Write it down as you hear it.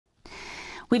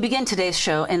We begin today's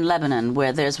show in Lebanon,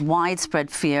 where there's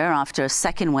widespread fear after a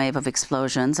second wave of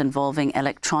explosions involving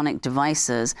electronic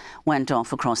devices went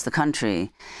off across the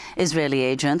country. Israeli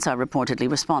agents are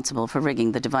reportedly responsible for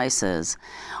rigging the devices.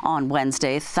 On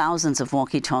Wednesday, thousands of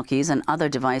walkie-talkies and other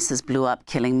devices blew up,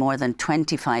 killing more than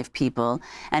 25 people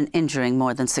and injuring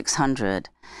more than 600.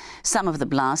 Some of the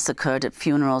blasts occurred at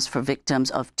funerals for victims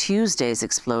of Tuesday's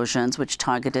explosions, which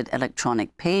targeted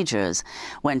electronic pagers,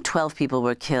 when 12 people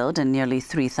were killed and nearly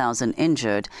 3,000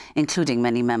 injured, including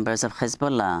many members of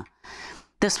Hezbollah.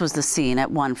 This was the scene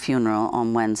at one funeral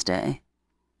on Wednesday.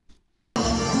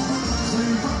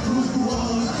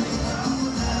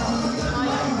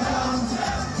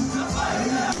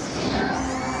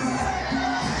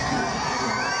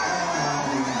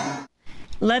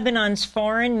 Lebanon's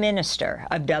foreign minister,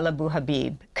 Abdel Abu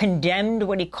Habib, condemned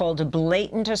what he called a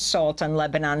blatant assault on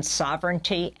Lebanon's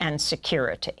sovereignty and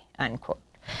security, unquote.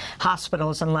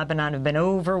 Hospitals in Lebanon have been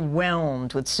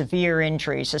overwhelmed with severe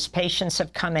injuries as patients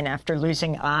have come in after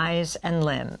losing eyes and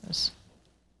limbs.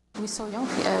 We saw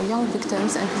young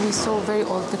victims and we saw very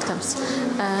old victims,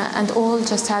 and all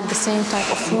just had the same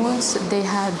type of wounds. They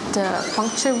had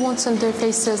puncture wounds on their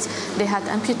faces, they had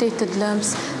amputated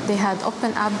limbs, they had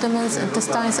open abdomens,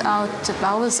 intestines out,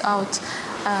 bowels out.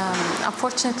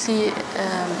 Unfortunately,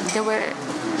 there were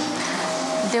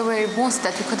wounds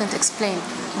that we couldn't explain.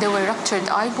 There were ruptured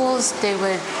eyeballs, there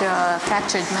were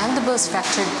fractured mandibles,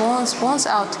 fractured bones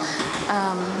out.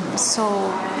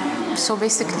 So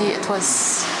basically, it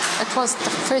was the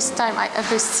first time I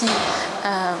ever see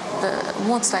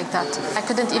wounds like that. I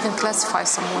couldn't even classify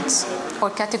some wounds or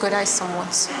categorize some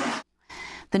wounds.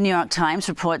 The New York Times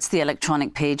reports the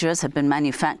electronic pagers have been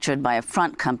manufactured by a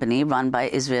front company run by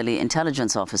Israeli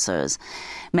intelligence officers.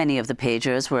 Many of the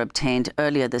pagers were obtained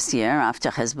earlier this year after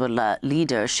Hezbollah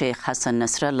leader Sheikh Hassan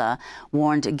Nasrallah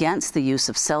warned against the use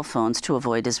of cell phones to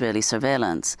avoid Israeli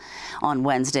surveillance. On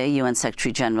Wednesday, UN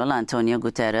Secretary General Antonio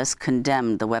Guterres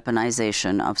condemned the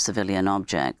weaponization of civilian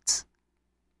objects.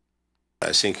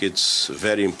 I think it's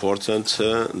very important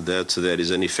that there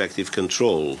is an effective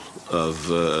control of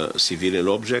civilian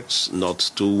objects,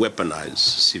 not to weaponize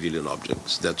civilian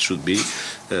objects. That should be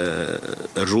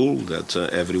a rule that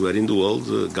everywhere in the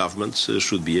world governments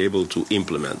should be able to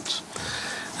implement.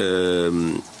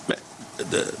 The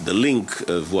link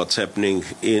of what's happening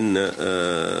in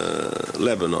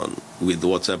Lebanon with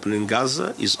what's happening in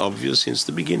Gaza is obvious since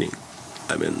the beginning.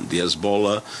 I mean, the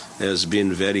Hezbollah has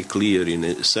been very clear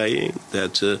in saying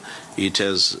that it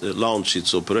has launched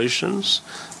its operations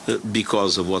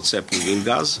because of what's happening in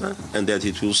Gaza, and that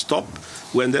it will stop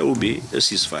when there will be a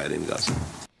ceasefire in Gaza.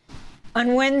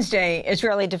 On Wednesday,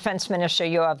 Israeli Defense Minister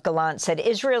Yoav Gallant said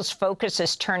Israel's focus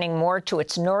is turning more to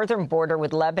its northern border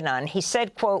with Lebanon. He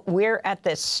said, quote, "We're at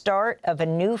the start of a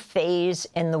new phase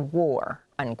in the war,"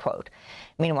 unquote.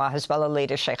 Meanwhile, Hezbollah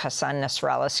leader Sheikh Hassan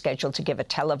Nasrallah is scheduled to give a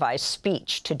televised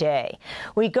speech today.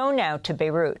 We go now to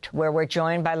Beirut, where we're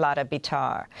joined by Lara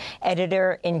Bitar,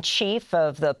 editor-in-chief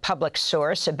of The Public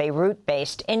Source, a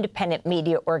Beirut-based independent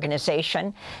media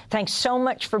organization. Thanks so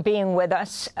much for being with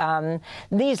us.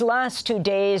 These last 2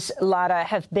 days, Lara,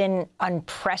 have been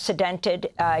unprecedented.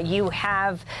 You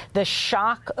have the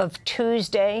shock of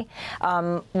Tuesday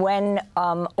when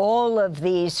all of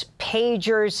these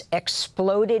pagers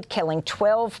exploded, killing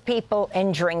 12 people,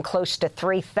 injuring close to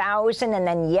 3,000. And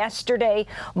then yesterday,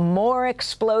 more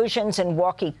explosions and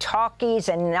walkie-talkies,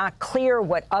 and not clear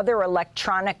what other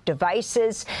electronic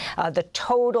devices. The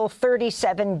total,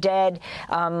 37 dead,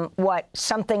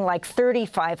 something like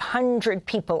 3,500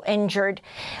 people injured.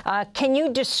 Can you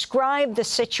describe the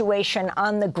situation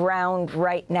on the ground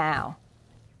right now?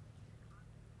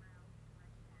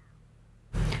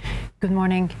 Good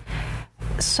morning.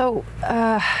 So,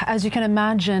 as you can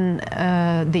imagine,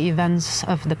 the events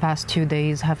of the past 2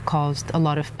 days have caused a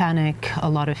lot of panic, a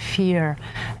lot of fear,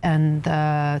 and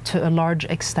to a large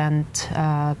extent,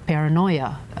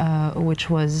 paranoia, which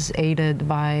was aided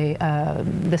by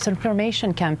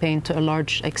disinformation campaign to a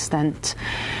large extent.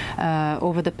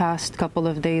 Over the past couple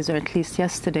of days, or at least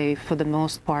yesterday, for the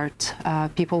most part,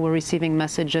 people were receiving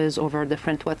messages over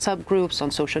different WhatsApp groups,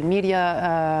 on social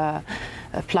media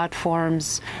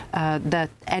platforms, that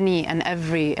any and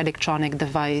every electronic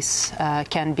device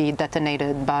can be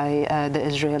detonated by the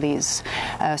Israelis.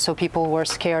 So people were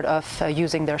scared of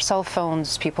using their cell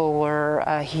phones. People were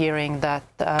hearing that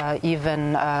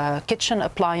even kitchen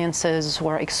appliances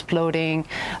were exploding,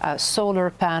 solar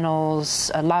panels,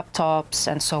 laptops,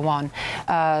 and so on.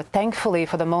 Thankfully,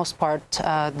 for the most part,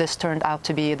 this turned out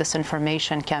to be a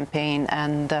disinformation campaign,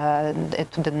 and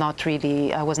it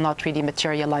was not really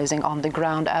materializing on the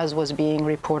ground as was being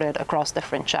reported across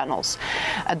different channels.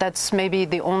 That's maybe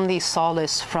the only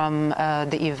solace from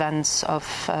the events of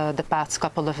the past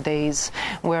couple of days,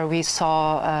 where we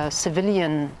saw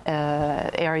civilian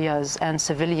areas and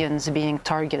civilians being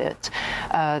targeted.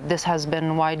 This has been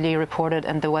widely reported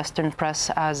in the Western press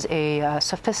as a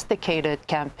sophisticated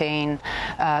campaign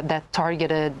that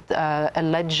targeted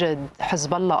alleged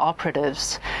Hezbollah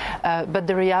operatives. But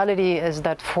the reality is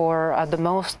that for the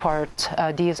most part,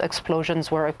 these explosions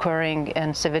were occurring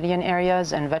in civilian areas,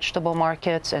 in vegetable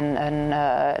markets, in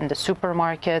the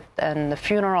supermarket, and the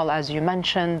funeral, as you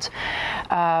mentioned.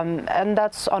 And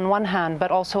that's on one hand, but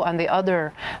also on the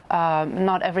other,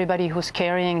 not everybody who's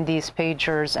carrying these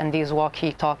pagers and these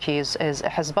walkie-talkies is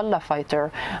a Hezbollah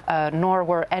fighter, nor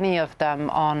were any of them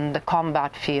on the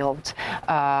combat field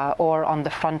or on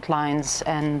the front lines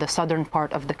in the southern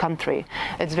part of the country.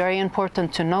 It's very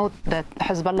important to note that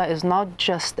Hezbollah is not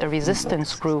just a resistance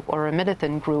group or a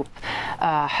militant group.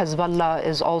 Hezbollah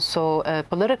is also a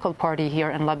political party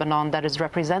here in Lebanon that is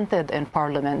represented in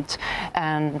parliament,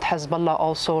 and Hezbollah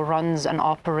also runs and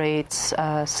operates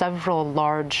several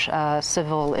large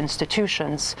civil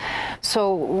institutions.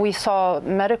 So we saw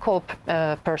medical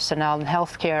personnel and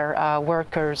healthcare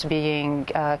workers being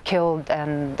killed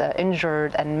and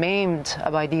injured and maimed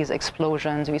by these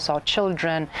explosions. We saw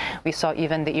children. We saw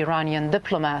even the Iranian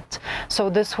diplomat. So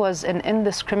this was an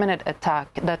indiscriminate attack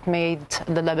that made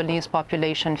the Lebanese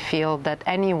population feel that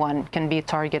anyone can be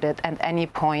targeted at any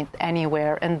point,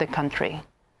 anywhere in the country.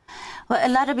 Well,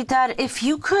 Lara Bitar, if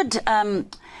you could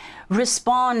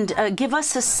respond, give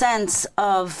us a sense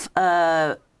of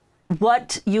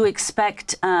what you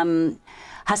expect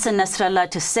Hassan Nasrallah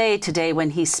to say today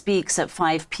when he speaks at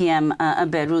 5 p.m.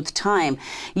 Beirut time.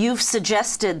 You've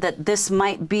suggested that this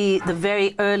might be the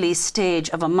very early stage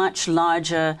of a much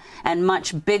larger and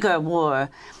much bigger war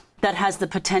that has the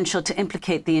potential to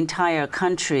implicate the entire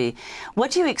country.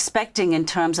 What are you expecting in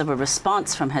terms of a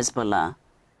response from Hezbollah?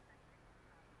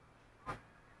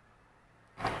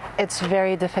 It's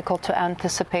very difficult to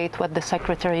anticipate what the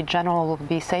Secretary General will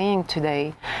be saying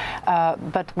today.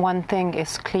 But one thing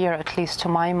is clear, at least to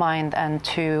my mind and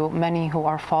to many who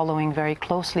are following very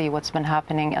closely what's been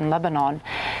happening in Lebanon.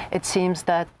 It seems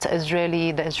that the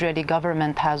Israeli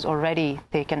government has already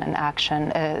taken an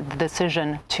action, a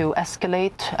decision to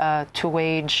escalate, to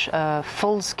wage a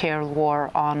full-scale war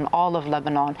on all of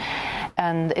Lebanon.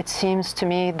 And it seems to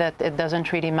me that it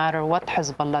doesn't really matter what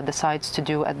Hezbollah decides to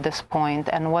do at this point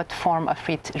and what form of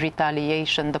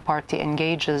retaliation the party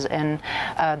engages in,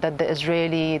 that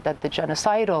the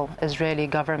genocidal Israeli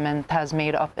government has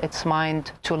made up its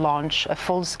mind to launch a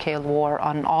full-scale war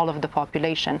on all of the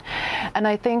population. And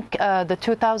I think the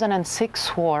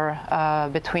 2006 war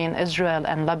between Israel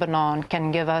and Lebanon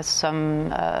can give us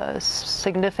some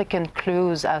significant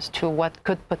clues as to what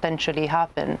could potentially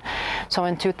happen. So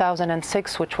in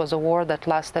 2006, which was a war that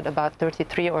lasted about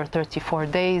 33 or 34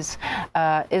 days,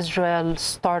 Israel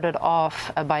started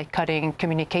off by cutting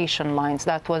communication lines.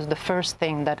 That was the first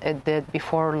thing that it did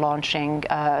before launching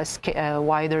a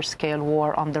wider scale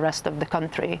war on the rest of the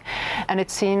country. And it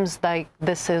seems like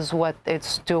this is what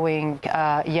it's doing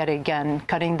yet again,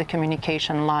 cutting the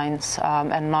communication lines,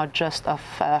 and not just of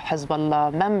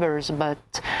Hezbollah members, but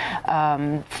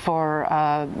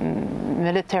for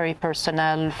military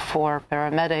personnel, for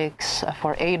paramedics,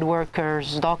 for aid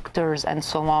workers, doctors, and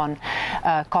so on,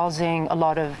 causing a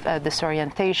lot of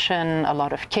disorientation, a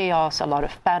lot of chaos, a lot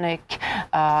of panic,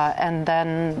 and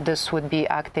then this would be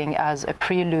acting as a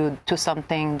prelude to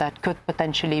something that could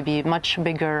potentially be much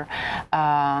bigger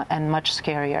and much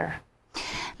scarier.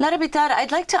 Lara Bitar,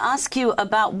 I'd like to ask you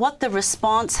about what the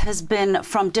response has been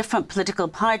from different political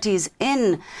parties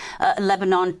in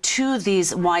Lebanon to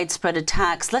these widespread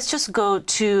attacks. Let's just go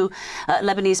to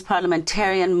Lebanese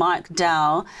parliamentarian Mark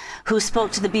Dow, who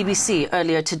spoke to the BBC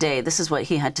earlier today. This is what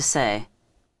he had to say.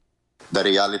 The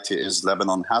reality is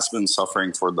Lebanon has been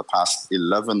suffering for the past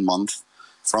 11 months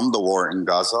from the war in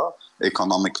Gaza,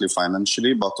 economically,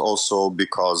 financially, but also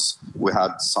because we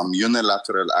had some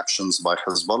unilateral actions by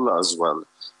Hezbollah as well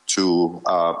to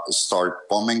start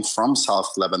bombing from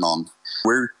South Lebanon.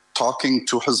 We're talking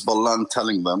to Hezbollah and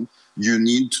telling them, you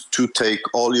need to take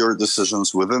all your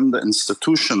decisions within the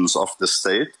institutions of the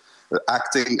state.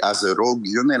 Acting as a rogue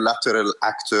unilateral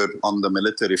actor on the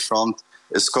military front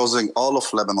is causing all of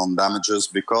Lebanon damages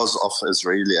because of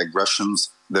Israeli aggressions,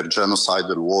 their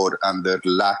genocidal war, and their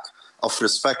lack of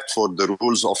respect for the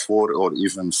rules of war or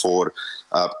even for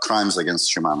crimes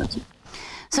against humanity.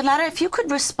 So, Lara, if you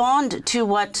could respond to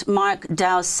what Mark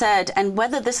Dow said and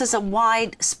whether this is a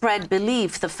widespread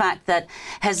belief, the fact that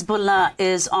Hezbollah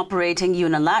is operating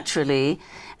unilaterally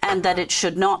and that it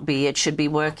should not be. It should be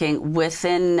working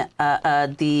within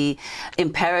the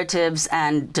imperatives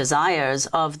and desires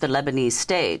of the Lebanese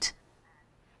state.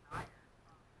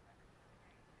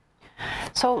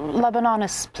 So Lebanon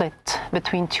is split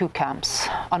between two camps.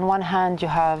 On one hand, you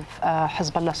have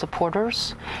Hezbollah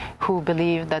supporters who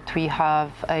believe that we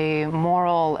have a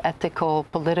moral, ethical,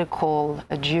 political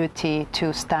duty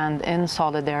to stand in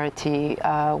solidarity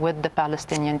with the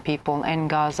Palestinian people in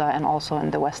Gaza and also in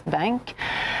the West Bank.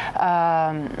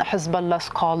 Hezbollah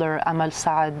scholar Amal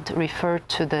Saad referred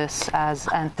to this as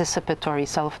anticipatory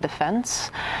self-defense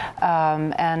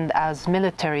and as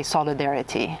military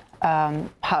solidarity.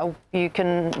 We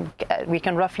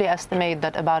can roughly estimate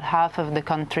that about half of the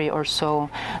country or so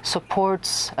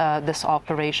supports this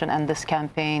operation and this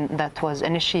campaign that was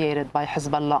initiated by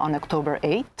Hezbollah on October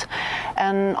 8th.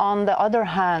 And on the other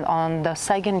hand, on the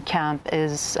second camp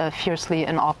is fiercely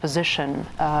in opposition,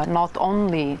 not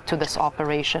only to this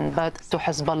operation, but to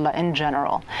Hezbollah in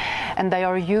general. And they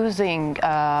are using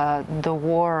the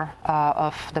war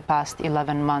of the past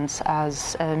 11 months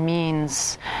as a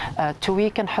means to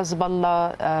weaken Hezbollah,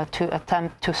 to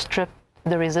attempt to strip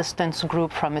the resistance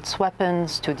group from its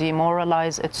weapons, to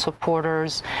demoralize its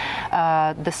supporters.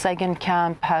 The second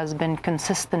camp has been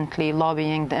consistently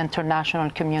lobbying the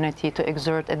international community to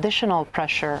exert additional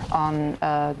pressure on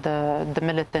the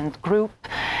militant group.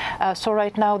 So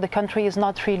right now the country is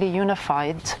not really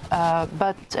unified,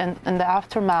 but in the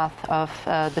aftermath of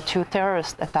the two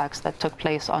terrorist attacks that took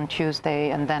place on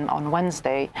Tuesday and then on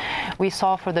Wednesday, we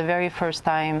saw for the very first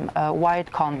time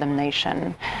wide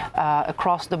condemnation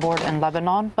across the board in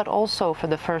Lebanon, but also for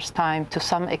the first time to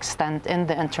some extent in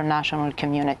the international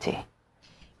community.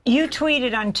 You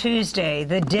tweeted on Tuesday,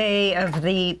 the day of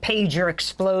the pager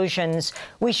explosions,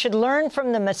 we should learn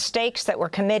from the mistakes that were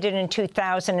committed in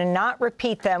 2000 and not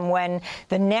repeat them when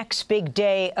the next big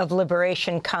day of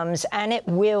liberation comes, and it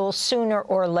will sooner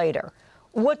or later.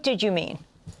 What did you mean?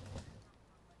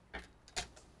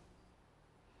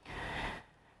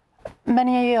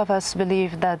 Many of us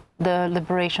believe that the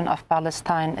liberation of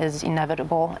Palestine is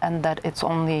inevitable and that it's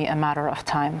only a matter of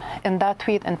time. In that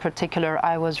tweet in particular,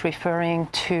 I was referring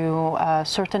to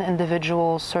certain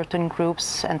individuals, certain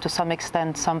groups, and to some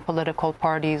extent some political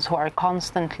parties who are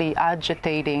constantly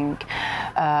agitating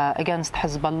against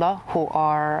Hezbollah,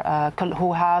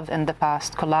 who have in the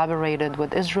past collaborated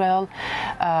with Israel,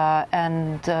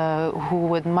 and who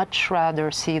would much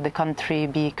rather see the country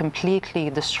be completely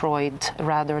destroyed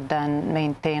rather than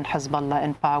maintain Hezbollah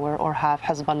in power or have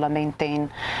Hezbollah maintain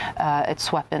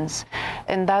its weapons.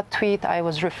 In that tweet, I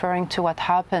was referring to what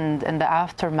happened in the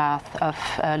aftermath of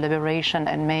liberation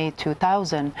in May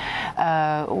 2000,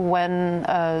 when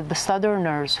the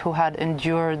Southerners who had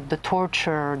endured the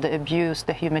torture, the abuse,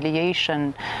 the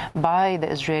humiliation by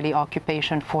the Israeli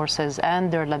occupation forces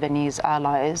and their Lebanese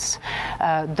allies,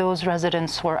 those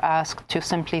residents were asked to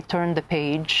simply turn the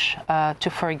page, to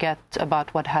forget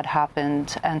about what had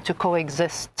happened, and to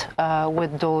coexist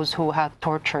with those who had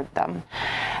tortured them.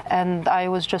 And I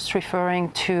was just referring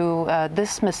to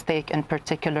this mistake in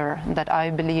particular that I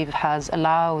believe has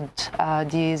allowed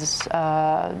these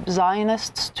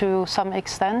Zionists to some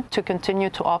extent to continue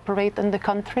to operate in the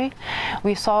country.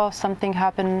 We saw something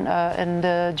happen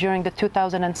during the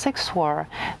 2006 war,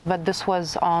 but this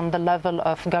was on the level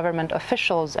of government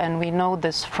officials, and we know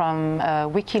this from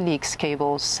WikiLeaks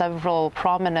cables. Several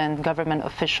prominent government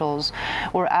officials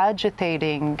were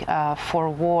agitating for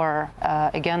war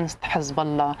against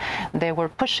Hezbollah. They were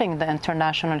pushing the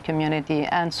international community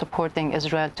and supporting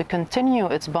Israel to continue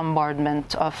its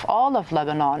bombardment of all of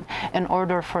Lebanon in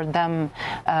order for them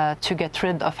to get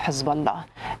rid of Hezbollah.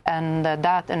 And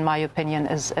that, in my opinion,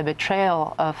 is a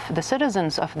betrayal of the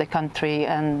citizens of the country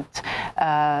and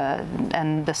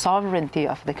the sovereignty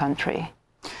of the country.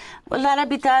 Well, Lara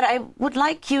Bitar, I would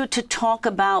like you to talk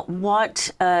about what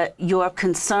your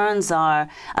concerns are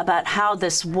about how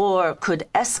this war could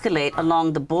escalate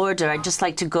along the border. I'd just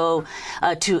like to go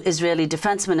to Israeli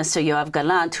Defense Minister Yoav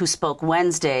Gallant, who spoke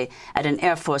Wednesday at an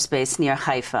Air Force base near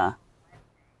Haifa.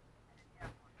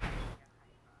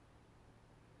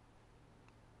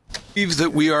 I believe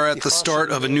that we are at the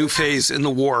start of a new phase in the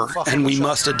war, and we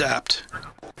must adapt.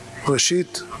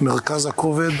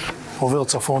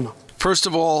 First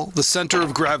of all, the center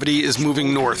of gravity is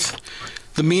moving north.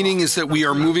 The meaning is that we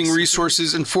are moving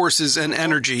resources and forces and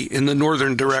energy in the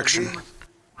northern direction.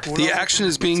 The action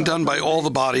is being done by all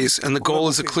the bodies, and the goal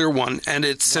is a clear one, and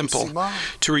it's simple: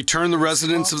 to return the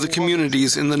residents of the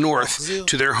communities in the north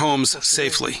to their homes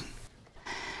safely.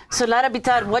 So, Lara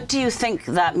Bitar, what do you think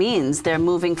that means, they're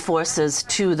moving forces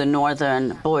to the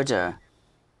northern border?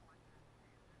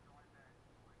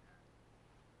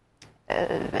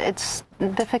 it's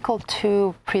difficult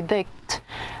to predict.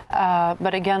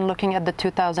 But again, looking at the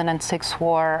 2006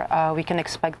 war, we can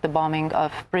expect the bombing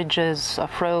of bridges, of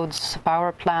roads,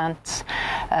 power plants,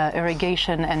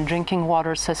 irrigation and drinking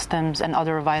water systems, and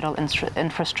other vital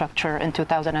infrastructure. In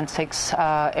 2006,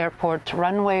 airport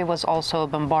runway was also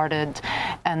bombarded,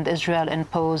 and Israel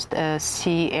imposed a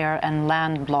sea, air, and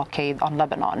land blockade on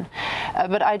Lebanon.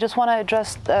 But I just want to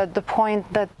address the point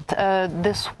that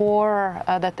this war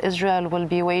that Israel will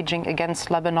be waging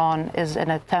against Lebanon is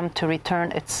an attempt to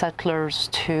return its settlers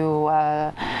to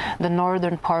the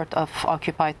northern part of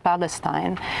occupied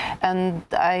Palestine. And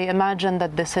I imagine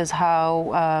that this is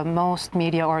how most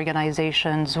media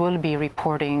organizations will be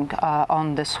reporting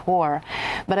on this war.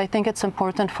 But I think it's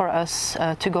important for us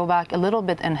to go back a little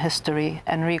bit in history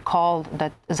and recall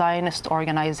that Zionist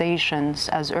organizations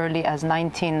as early as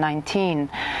 1919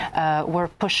 were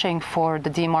pushing for the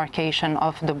demarcation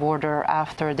of the border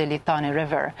after the Litani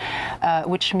River,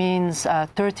 which means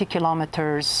 30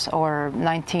 kilometers or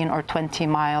 19 or 20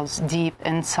 miles deep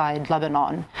inside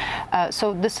Lebanon.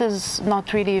 So this is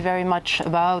not really very much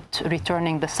about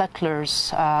returning the settlers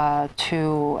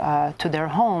to their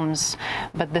homes,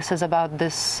 but this is about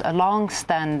this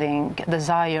long-standing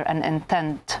desire and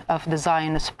intent of the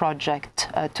Zionist project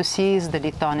to seize the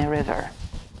Litani River.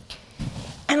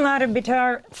 And Lara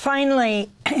Bitar, finally,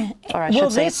 or I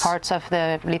should say parts of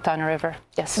the Litani River,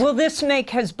 yes. Will this make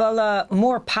Hezbollah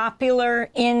more popular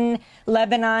in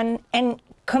Lebanon and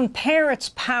compare its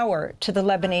power to the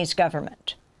Lebanese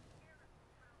government?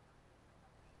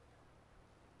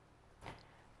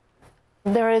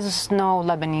 There is no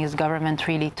Lebanese government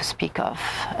really to speak of.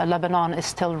 Lebanon is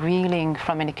still reeling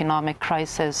from an economic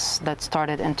crisis that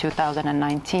started in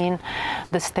 2019.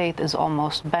 The state is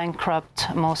almost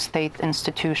bankrupt. Most state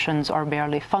institutions are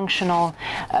barely functional.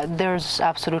 There's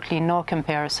absolutely no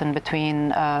comparison between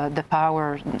the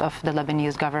power of the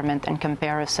Lebanese government in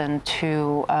comparison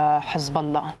to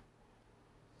Hezbollah.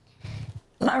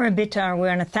 Lara Bitar, we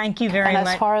want to thank you very much. And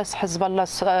as far as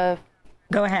Hezbollah's...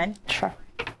 Go ahead. Sure.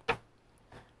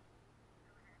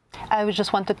 I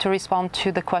just wanted to respond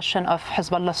to the question of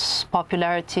Hezbollah's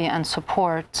popularity and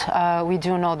support. We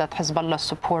do know that Hezbollah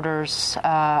supporters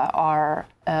are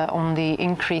only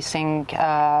increasing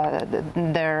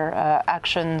their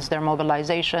actions, their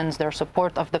mobilizations, their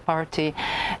support of the party,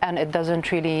 and it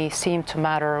doesn't really seem to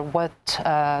matter what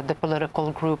the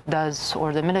political group does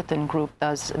or the militant group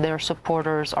does. Their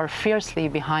supporters are fiercely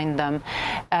behind them,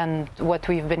 and what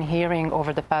we've been hearing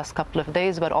over the past couple of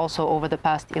days, but also over the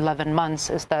past 11 months,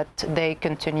 is that they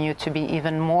continue to be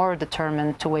even more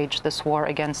determined to wage this war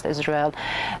against Israel.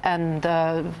 And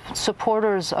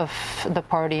supporters of the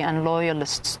party and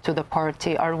loyalists to the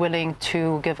party are willing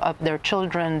to give up their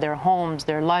children, their homes,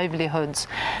 their livelihoods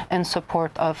in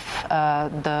support of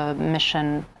the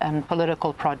mission and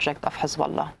political project of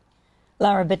Hezbollah.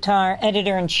 Lara Bitar,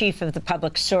 editor-in-chief of The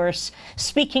Public Source,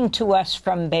 speaking to us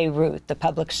from Beirut. The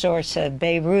Public Source, a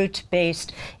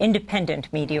Beirut-based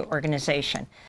independent media organization.